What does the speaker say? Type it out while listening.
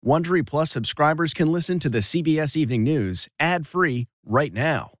Wondery Plus subscribers can listen to the CBS Evening News ad-free right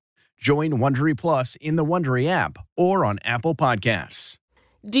now. Join Wondery Plus in the Wondery app or on Apple Podcasts.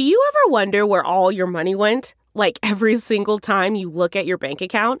 Do you ever wonder where all your money went? Like every single time you look at your bank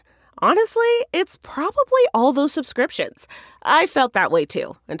account? Honestly, it's probably all those subscriptions. I felt that way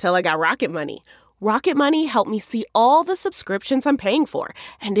too, until I got Rocket Money. Rocket Money helped me see all the subscriptions I'm paying for,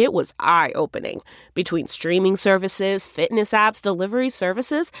 and it was eye-opening. Between streaming services, fitness apps, delivery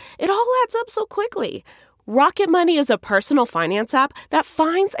services, it all adds up so quickly. Rocket Money is a personal finance app that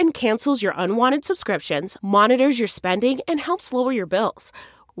finds and cancels your unwanted subscriptions, monitors your spending, and helps lower your bills.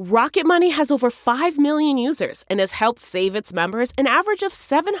 Rocket Money has over 5 million users and has helped save its members an average of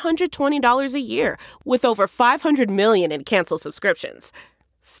 $720 a year, with over 500 million in canceled subscriptions.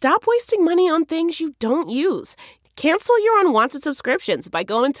 Stop wasting money on things you don't use. Cancel your unwanted subscriptions by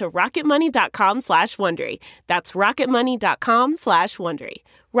going to rocketmoney.com/Wondery. That's rocketmoney.com/Wondery.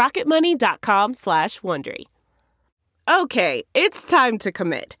 rocketmoney.com/Wondery. Okay, it's time to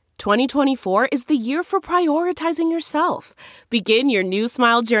commit. 2024 is the year for prioritizing yourself. Begin your new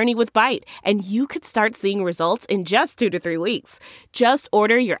smile journey with Byte, and you could start seeing results in just 2 to 3 weeks. Just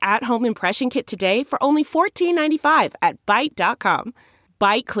order your at-home impression kit today for only $14.95 at Byte.com.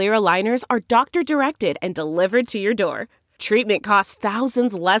 Byte Clear aligners are doctor-directed and delivered to your door. Treatment costs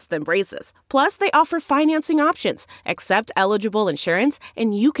thousands less than braces. Plus, they offer financing options, accept eligible insurance,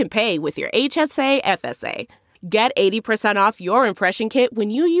 and you can pay with your HSA, FSA. Get 80% off your impression kit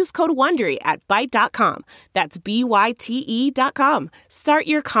when you use code WONDERY at Byte.com. That's BYTE.com. Start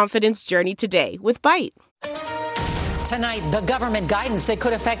your confidence journey today with Byte. Tonight, the government guidance that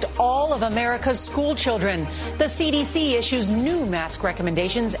could affect all of America's school children. The CDC issues new mask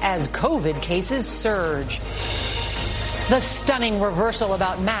recommendations as COVID cases surge. The stunning reversal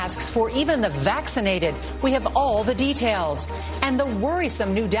about masks for even the vaccinated. We have all the details. And the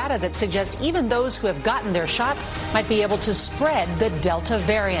worrisome new data that suggests even those who have gotten their shots might be able to spread the Delta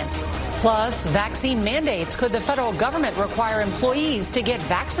variant. Plus, vaccine mandates. Could the federal government require employees to get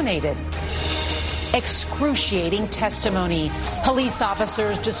vaccinated? Excruciating testimony. Police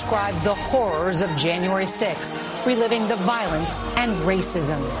officers describe the horrors of January 6th, reliving the violence and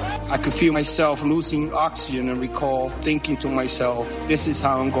racism. I could feel myself losing oxygen and recall thinking to myself, this is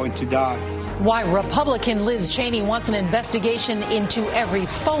how I'm going to die. Why Republican Liz Cheney wants an investigation into every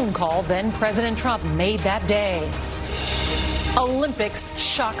phone call then President Trump made that day. Olympics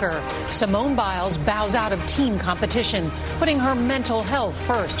shocker. Simone Biles bows out of team competition, putting her mental health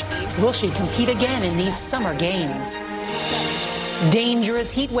first. Will she compete again in these summer games?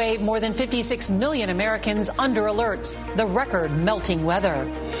 Dangerous heat wave. More than 56 million Americans under alerts. The record melting weather.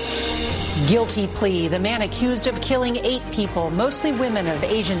 Guilty plea. The man accused of killing 8 people, mostly women of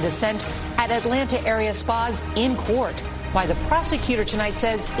Asian descent, at Atlanta area spas in court. Why the prosecutor tonight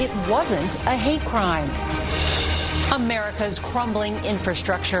says it wasn't a hate crime. America's crumbling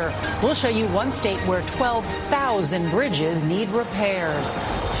infrastructure. We'll show you one state where 12,000 bridges need repairs.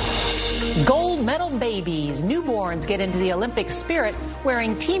 Gold medal babies. Newborns get into the Olympic spirit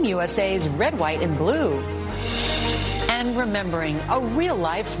wearing Team USA's red, white, and blue. And remembering a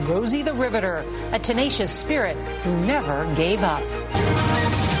real-life Rosie the Riveter, a tenacious spirit who never gave up.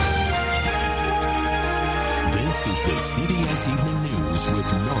 This is the CBS Evening News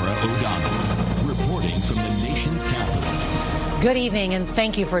with Norah O'Donnell, reporting from the nation's capital. Good evening, and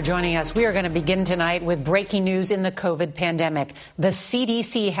thank you for joining us. We are going to begin tonight with breaking news in the COVID pandemic. The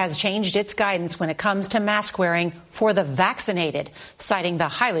CDC has changed its guidance when it comes to mask wearing for the vaccinated, citing the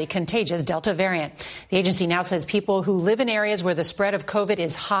highly contagious Delta variant. The agency now says people who live in areas where the spread of COVID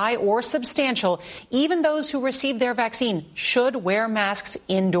is high or substantial, even those who received their vaccine, should wear masks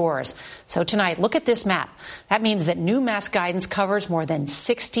indoors. So tonight, look at this map. That means that new mask guidance covers more than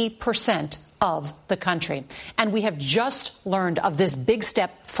 60% of the country. And we have just learned of this big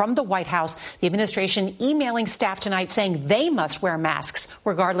step from the White House, the administration emailing staff tonight saying they must wear masks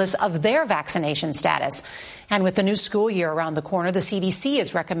regardless of their vaccination status. And with the new school year around the corner, the CDC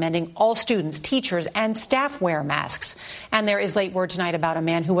is recommending all students, teachers, and staff wear masks. And there is late word tonight about a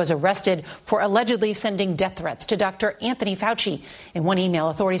man who was arrested for allegedly sending death threats to Dr. Anthony Fauci. In one email,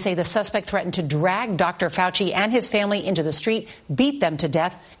 authorities say the suspect threatened to drag Dr. Fauci and his family into the street, beat them to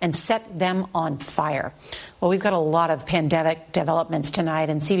death, and set them on fire. Well, we've got a lot of pandemic developments tonight,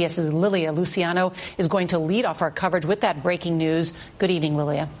 and CBS's Lilia Luciano is going to lead off our coverage with that breaking news. Good evening,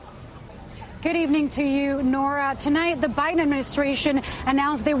 Lilia. Good evening to you, Nora. Tonight, the Biden administration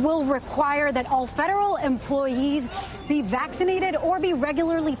announced they will require that all federal employees be vaccinated or be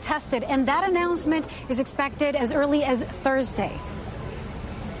regularly tested. And that announcement is expected as early as Thursday.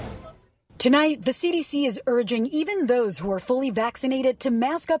 Tonight, the CDC is urging even those who are fully vaccinated to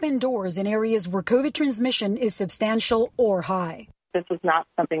mask up indoors in areas where COVID transmission is substantial or high. This was not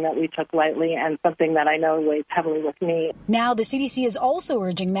something that we took lightly and something that I know weighs heavily with me. Now, the CDC is also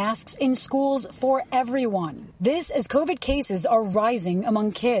urging masks in schools for everyone. This as COVID cases are rising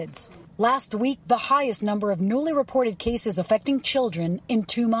among kids. Last week, the highest number of newly reported cases affecting children in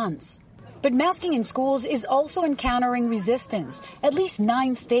 2 months. But masking in schools is also encountering resistance. At least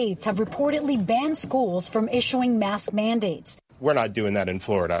 9 states have reportedly banned schools from issuing mask mandates. We're not doing that in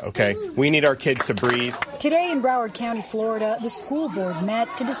Florida, okay? We need our kids to breathe. Today in Broward County, Florida, the school board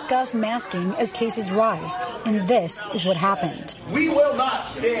met to discuss masking as cases rise. And this is what happened. We will not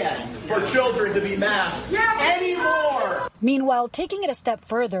stand for children to be masked anymore. Meanwhile, taking it a step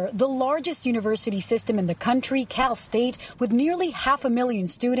further, the largest university system in the country, Cal State, with nearly 500,000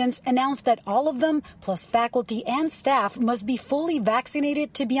 students, announced that all of them, plus faculty and staff, must be fully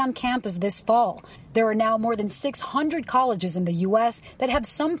vaccinated to be on campus this fall. There are now more than 600 colleges in the U.S. that have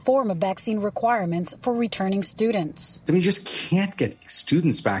some form of vaccine requirements for returning students. I mean, you just can't get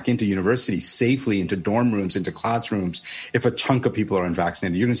students back into university safely, into dorm rooms, into classrooms, if a chunk of people are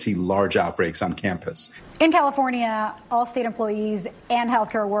unvaccinated. You're going to see large outbreaks on campus. In California, all state employees and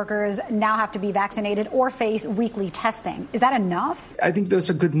healthcare workers now have to be vaccinated or face weekly testing. Is that enough? I think that's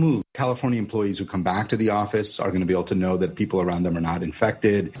a good move. California employees who come back to the office are going to be able to know that people around them are not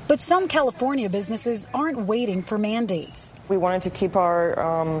infected. But some California businesses aren't waiting for mandates. We wanted to keep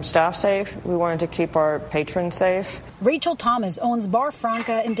our staff safe. We wanted to keep our patrons safe. Rachel Thomas owns Bar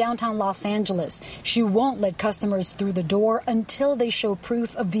Franca in downtown Los Angeles. She won't let customers through the door until they show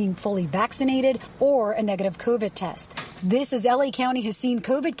proof of being fully vaccinated or a negative COVID test. This as LA County has seen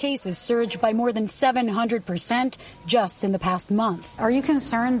COVID cases surge by more than 700% just in the past month. Are you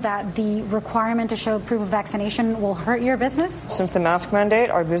concerned that the requirement to show proof of vaccination will hurt your business? Since the mask mandate,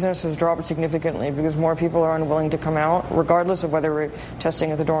 our business has dropped significantly because more people are unwilling to come out, regardless of whether we're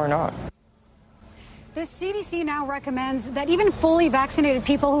testing at the door or not. The CDC now recommends that even fully vaccinated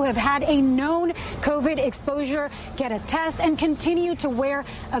people who have had a known COVID exposure get a test and continue to wear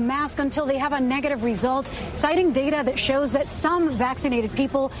a mask until they have a negative result, citing data that shows that some vaccinated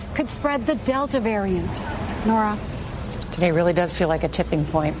people could spread the Delta variant. Norah. Today really does feel like a tipping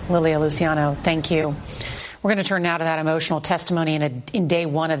point. Lilia Luciano, thank you. We're going to turn now to that emotional testimony in day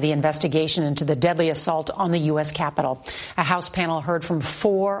one of the investigation into the deadly assault on the U.S. Capitol. A House panel heard from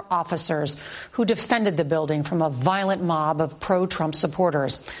 4 officers who defended the building from a violent mob of pro-Trump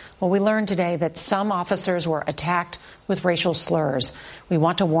supporters. Well, we learned today that some officers were attacked with racial slurs. We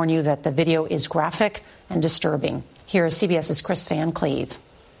want to warn you that the video is graphic and disturbing. Here is CBS's Chris Van Cleve.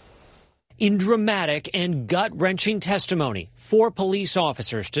 In dramatic and gut-wrenching testimony, 4 police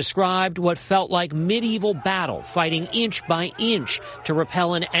officers described what felt like medieval battle, fighting inch by inch to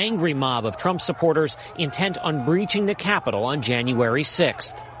repel an angry mob of Trump supporters intent on breaching the Capitol on January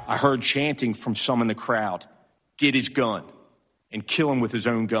 6th. I heard chanting from some in the crowd, "Get his gun," and kill him with his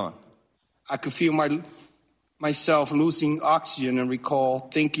own gun. I could feel myself losing oxygen and recall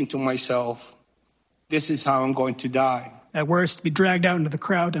thinking to myself, this is how I'm going to die. At worst, be dragged out into the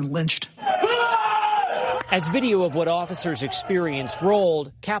crowd and lynched. As video of what officers experienced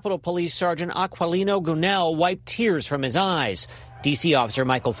rolled, Capitol Police Sergeant Aquilino Gunell wiped tears from his eyes. D.C. Officer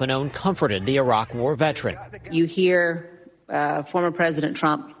Michael Fanone comforted the Iraq War veteran. You hear former President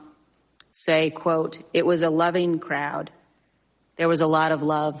Trump say, quote, "It was a loving crowd. There was a lot of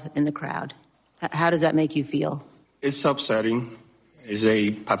love in the crowd." How does that make you feel? It's upsetting. It's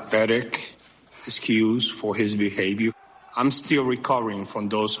a pathetic excuse for his behavior. I'm still recovering from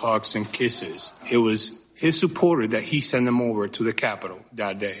those hugs and kisses. It was his supporter that he sent them over to the Capitol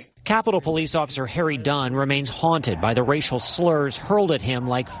that day. Capitol Police Officer Harry Dunn remains haunted by the racial slurs hurled at him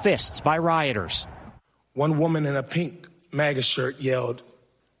like fists by rioters. One woman in a pink MAGA shirt yelled,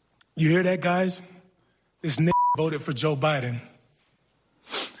 "You hear that, guys? This nigga voted for Joe Biden."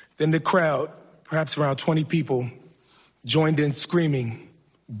 Then the crowd, perhaps around 20 people, joined in screaming,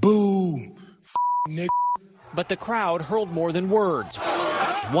 "Boo, nigga." But the crowd hurled more than words.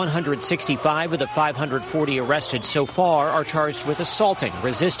 165 of the 540 arrested so far are charged with assaulting,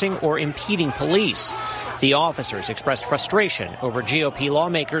 resisting, or impeding police. The officers expressed frustration over GOP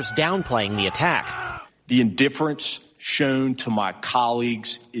lawmakers downplaying the attack. The indifference shown to my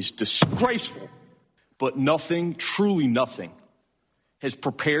colleagues is disgraceful, but nothing, truly nothing, has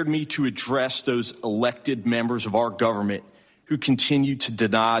prepared me to address those elected members of our government who continue to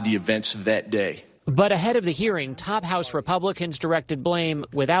deny the events of that day. But ahead of the hearing, top House Republicans directed blame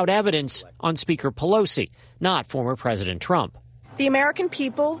without evidence on Speaker Pelosi, not former President Trump. The American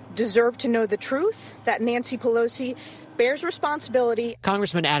people deserve to know the truth that Nancy Pelosi bears responsibility.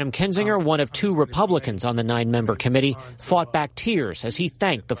 Congressman Adam Kinzinger, one of 2 Republicans on the 9-member committee, fought back tears as he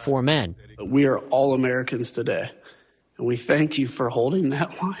thanked the 4 men. We are all Americans today, and we thank you for holding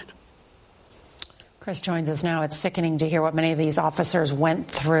that line. Chris joins us now. It's sickening to hear what many of these officers went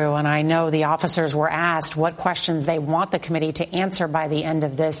through. And I know the officers were asked what questions they want the committee to answer by the end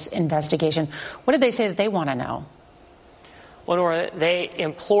of this investigation. What did they say that they want to know? Well, Norah, they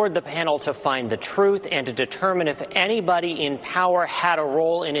implored the panel to find the truth and to determine if anybody in power had a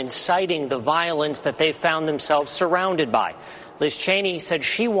role in inciting the violence that they found themselves surrounded by. Liz Cheney said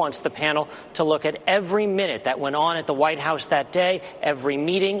she wants the panel to look at every minute that went on at the White House that day, every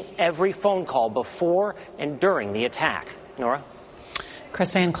meeting, every phone call before and during the attack. Norah?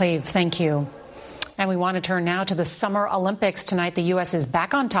 Chris Van Cleve, thank you. And we want to turn now to the Summer Olympics. Tonight, the U.S. is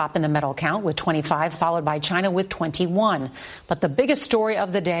back on top in the medal count with 25, followed by China with 21. But the biggest story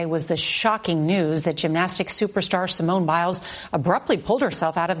of the day was the shocking news that gymnastics superstar Simone Biles abruptly pulled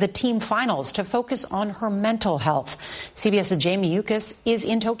herself out of the team finals to focus on her mental health. CBS's Jamie Yukas is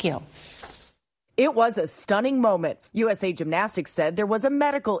in Tokyo. It was a stunning moment. USA Gymnastics said there was a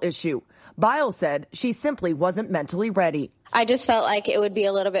medical issue. Biles said she simply wasn't mentally ready. I just felt like it would be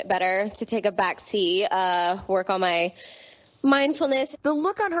a little bit better to take a back seat, work on my mindfulness. The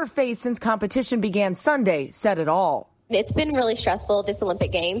look on her face since competition began Sunday said it all. It's been really stressful, this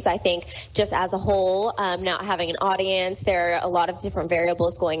Olympic Games. I think just as a whole, not having an audience, there are a lot of different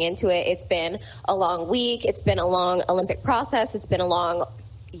variables going into it. It's been a long week. It's been a long Olympic process. It's been a long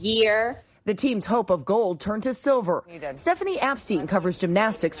year. The team's hope of gold turned to silver. Stephanie Apstein covers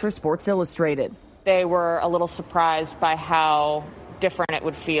gymnastics for Sports Illustrated. They were a little surprised by how different it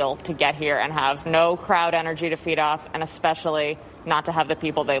would feel to get here and have no crowd energy to feed off, and especially not to have the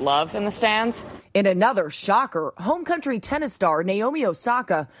people they love in the stands. In another shocker, home country tennis star Naomi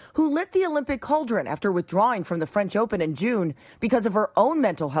Osaka, who lit the Olympic cauldron after withdrawing from the French Open in June because of her own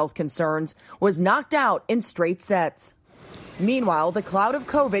mental health concerns, was knocked out in straight sets. Meanwhile, the cloud of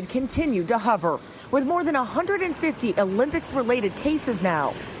COVID continued to hover, with more than 150 Olympics-related cases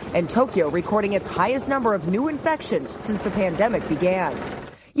now, and Tokyo recording its highest number of new infections since the pandemic began.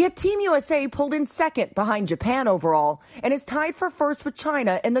 Yet Team USA pulled in second behind Japan overall and is tied for first with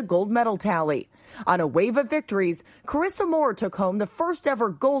China in the gold medal tally. On a wave of victories, Carissa Moore took home the first ever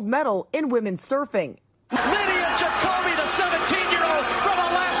gold medal in women's surfing. Lydia Jacoby, the 17-year-old from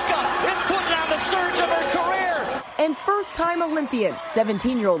Alaska, is putting on the surge of her career. And first-time Olympian,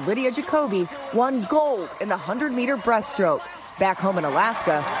 17-year-old Lydia Jacoby, won gold in the 100-meter breaststroke. Back home in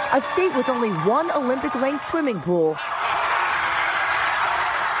Alaska, a state with only one Olympic-length swimming pool,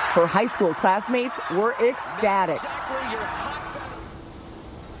 her high school classmates were ecstatic.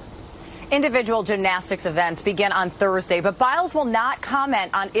 Individual gymnastics events begin on Thursday, but Biles will not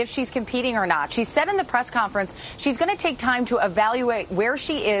comment on if she's competing or not. She said in the press conference she's going to take time to evaluate where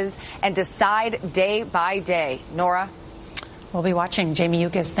she is and decide day by day. Norah? We'll be watching. Jamie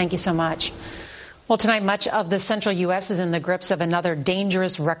Yukas, thank you so much. Well, tonight, much of the central U.S. is in the grips of another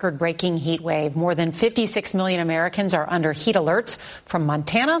dangerous record-breaking heat wave. More than 56 million Americans are under heat alerts from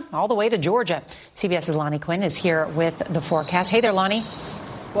Montana all the way to Georgia. CBS's Lonnie Quinn is here with the forecast. Hey there, Lonnie.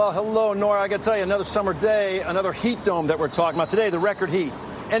 Well, hello, Nora. I got to tell you, another summer day, another heat dome that we're talking about. Today, the record heat.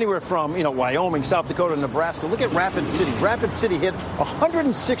 Anywhere from, Wyoming, South Dakota, Nebraska. Look at Rapid City. Rapid City hit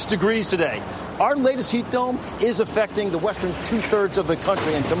 106 degrees today. Our latest heat dome is affecting the western two-thirds of the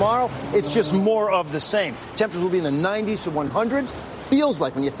country. And tomorrow, it's just more of the same. Temperatures will be in the 90s to 100s. Feels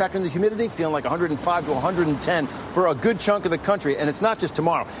like, when you factor in the humidity, feeling like 105 to 110 for a good chunk of the country. And it's not just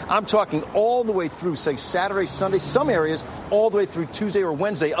tomorrow. I'm talking all the way through, say, Saturday, Sunday, some areas, all the way through Tuesday or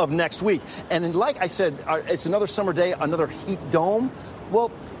Wednesday of next week. And like I said, it's another summer day, another heat dome. Well,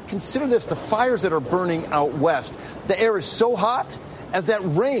 consider this, the fires that are burning out west. The air is so hot as that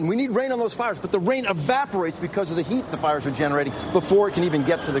rain. We need rain on those fires, but the rain evaporates because of the heat the fires are generating before it can even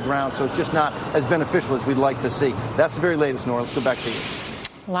get to the ground. So it's just not as beneficial as we'd like to see. That's the very latest, Norah. Let's go back to you.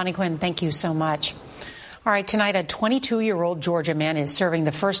 Lonnie Quinn, thank you so much. All right, tonight, a 22-year-old Georgia man is serving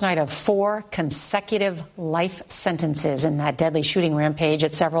the first night of 4 consecutive life sentences in that deadly shooting rampage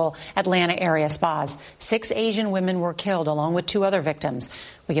at several Atlanta area spas. 6 Asian women were killed, along with 2 other victims.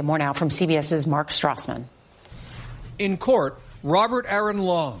 We get more now from CBS's Mark Strassman. In court, Robert Aaron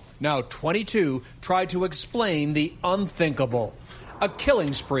Long, now 22, tried to explain the unthinkable. A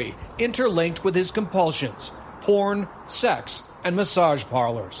killing spree interlinked with his compulsions, porn, sex, and massage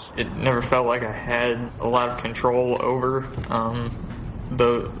parlors. It never felt like I had a lot of control over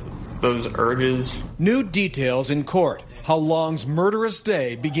those urges. New details in court, how Long's murderous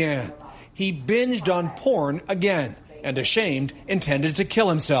day began. He binged on porn again and, ashamed, intended to kill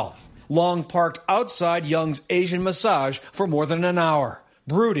himself. Long parked outside Young's Asian massage for more than an hour.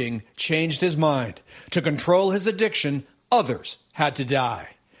 Brooding changed his mind. To control his addiction, others had to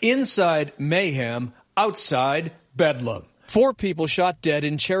die. Inside, mayhem. Outside, bedlam. 4 people shot dead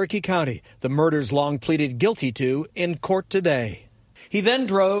in Cherokee County. The murders Long pleaded guilty to in court today. He then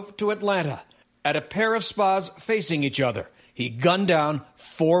drove to Atlanta. At a pair of spas facing each other, he gunned down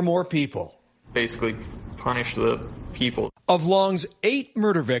 4 more people. Basically punish the people. Of Long's 8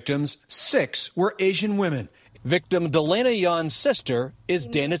 murder victims, 6 were Asian women. Victim Delana Yan's sister is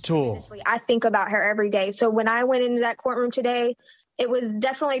Dana Toole. I think about her every day. So when I went into that courtroom today, it was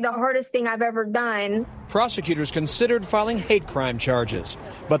definitely the hardest thing I've ever done. Prosecutors considered filing hate crime charges,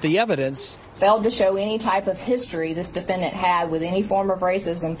 but the evidence failed to show any type of history this defendant had with any form of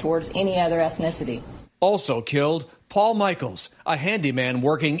racism towards any other ethnicity. Also killed Paul Michaels, a handyman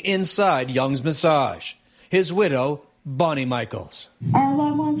working inside Young's massage. His widow, Bonnie Michaels. Our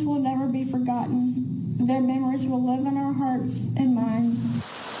loved ones will never be forgotten. Their memories will live in our hearts and minds.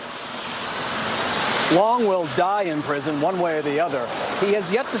 Long will die in prison one way or the other. He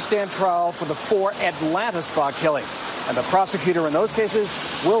has yet to stand trial for the 4 Atlanta spa killings, and the prosecutor in those cases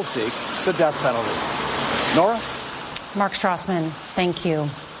will seek the death penalty. Norah? Mark Strassman, thank you.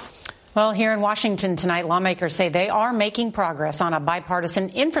 Well, here in Washington tonight, lawmakers say they are making progress on a bipartisan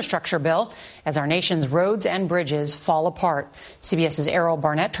infrastructure bill as our nation's roads and bridges fall apart. CBS's Errol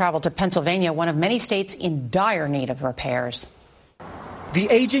Barnett traveled to Pennsylvania, one of many states in dire need of repairs. The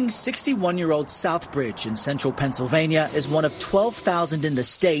aging 61-year-old South Bridge in central Pennsylvania is one of 12,000 in the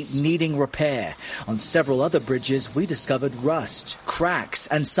state needing repair. On several other bridges, we discovered rust, cracks,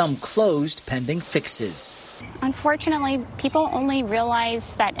 and some closed pending fixes. Unfortunately, people only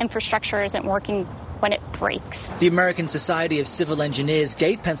realize that infrastructure isn't working when it breaks. The American Society of Civil Engineers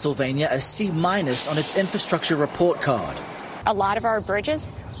gave Pennsylvania a C- on its infrastructure report card. A lot of our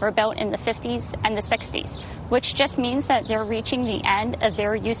bridges were built in the 50s and the 60s, which just means that they're reaching the end of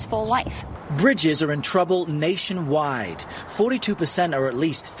their useful life. Bridges are in trouble nationwide. 42% are at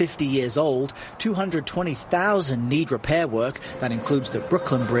least 50 years old. 220,000 need repair work. That includes the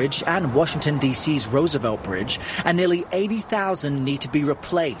Brooklyn Bridge and Washington, D.C.'s Roosevelt Bridge. And nearly 80,000 need to be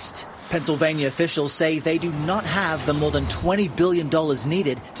replaced. Pennsylvania officials say they do not have the more than $20 billion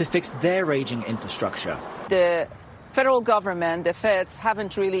needed to fix their aging infrastructure. The federal government, the feds,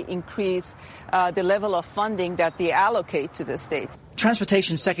 haven't really increased the level of funding that they allocate to the states.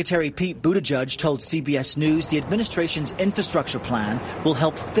 Transportation Secretary Pete Buttigieg told CBS News the administration's infrastructure plan will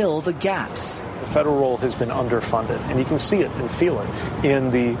help fill the gaps. The federal role has been underfunded, and you can see it and feel it in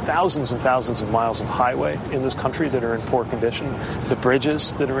the thousands and thousands of miles of highway in this country that are in poor condition, the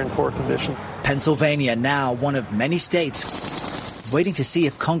bridges that are in poor condition. Pennsylvania now one of many states waiting to see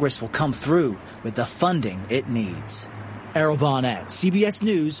if Congress will come through with the funding it needs. Errol Barnett, CBS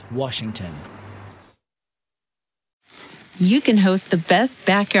News, Washington. You can host the best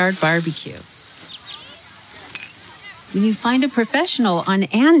backyard barbecue when you find a professional on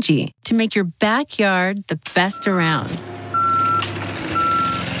Angie to make your backyard the best around.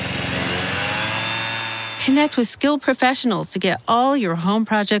 Connect with skilled professionals to get all your home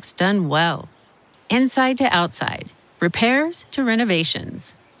projects done well. Inside to outside, repairs to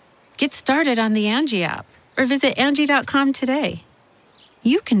renovations. Get started on the Angie app or visit Angie.com today.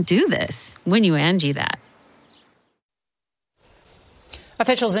 You can do this when you Angie that.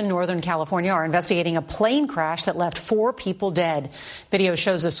 Officials in Northern California are investigating a plane crash that left 4 people dead. Video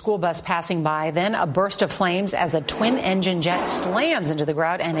shows a school bus passing by, then a burst of flames as a twin-engine jet slams into the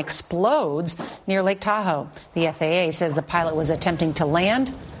ground and explodes near Lake Tahoe. The FAA says the pilot was attempting to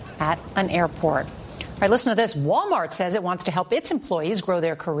land at an airport. All right, listen to this. Walmart says it wants to help its employees grow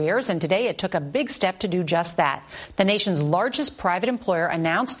their careers, and today it took a big step to do just that. The nation's largest private employer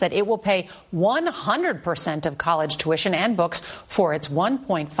announced that it will pay 100% of college tuition and books for its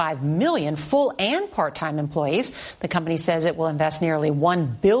 1.5 million full and part-time employees. The company says it will invest nearly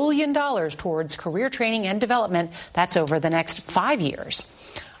 $1 billion towards career training and development. That's over the next 5 years.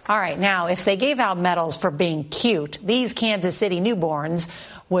 All right, now, if they gave out medals for being cute, these Kansas City newborns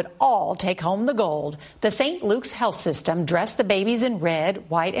would all take home the gold. The St. Luke's Health System dressed the babies in red,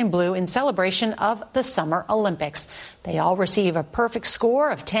 white, and blue in celebration of the Summer Olympics. They all receive a perfect score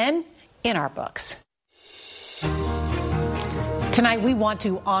of 10 in our books. Tonight, we want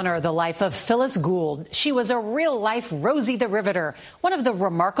to honor the life of Phyllis Gould. She was a real-life Rosie the Riveter, one of the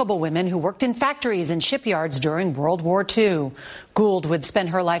remarkable women who worked in factories and shipyards during World War II. Gould would spend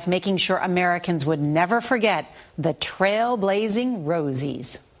her life making sure Americans would never forget the trailblazing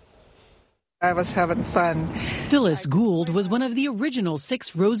Rosies. I was having fun. Phyllis Gould was one of the original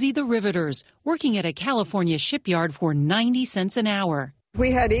 6 Rosie the Riveters, working at a California shipyard for 90 cents an hour.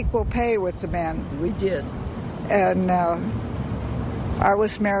 We had equal pay with the men. We did. And I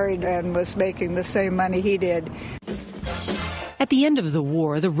was married and was making the same money he did. At the end of the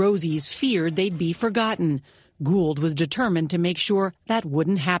war, the Rosies feared they'd be forgotten. Gould was determined to make sure that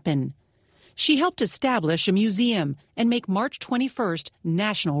wouldn't happen. She helped establish a museum and make March 21st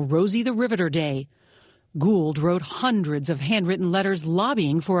National Rosie the Riveter Day. Gould wrote hundreds of handwritten letters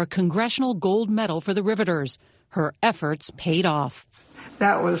lobbying for a congressional gold medal for the Riveters. Her efforts paid off.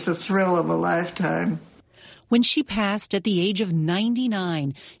 That was the thrill of a lifetime. When she passed at the age of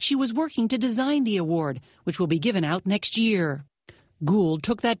 99, she was working to design the award, which will be given out next year. Gould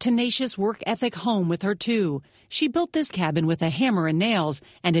took that tenacious work ethic home with her, too. She built this cabin with a hammer and nails,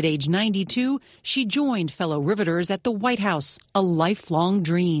 and at age 92, she joined fellow Riveters at the White House, a lifelong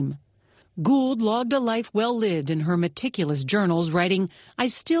dream. Gould logged a life well lived in her meticulous journals, writing, "I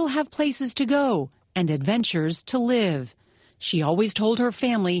still have places to go and adventures to live." She always told her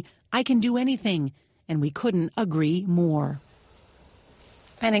family, "I can do anything," and we couldn't agree more.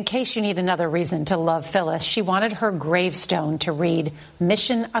 And in case you need another reason to love Phyllis, she wanted her gravestone to read,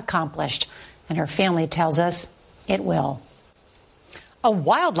 "Mission accomplished," and her family tells us it will. A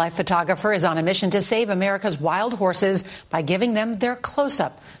wildlife photographer is on a mission to save America's wild horses by giving them their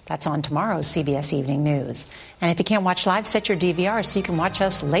close-up. That's on tomorrow's CBS Evening News. And if you can't watch live, set your DVR so you can watch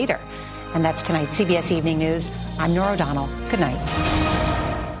us later. And that's tonight's CBS Evening News. I'm Norah O'Donnell. Good night.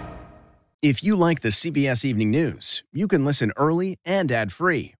 If you like the CBS Evening News, you can listen early and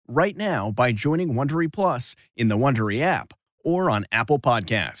ad-free right now by joining Wondery Plus in the Wondery app or on Apple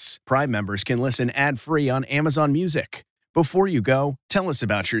Podcasts. Prime members can listen ad-free on Amazon Music. Before you go, tell us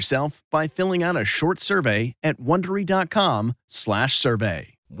about yourself by filling out a short survey at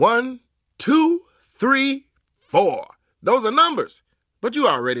Wondery.com/survey. 1, 2, 3, 4. Those are numbers. But you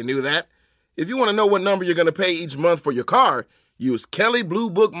already knew that. If you want to know what number you're going to pay each month for your car, use Kelley Blue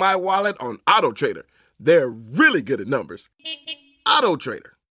Book My Wallet on Auto Trader. They're really good at numbers. Auto Trader.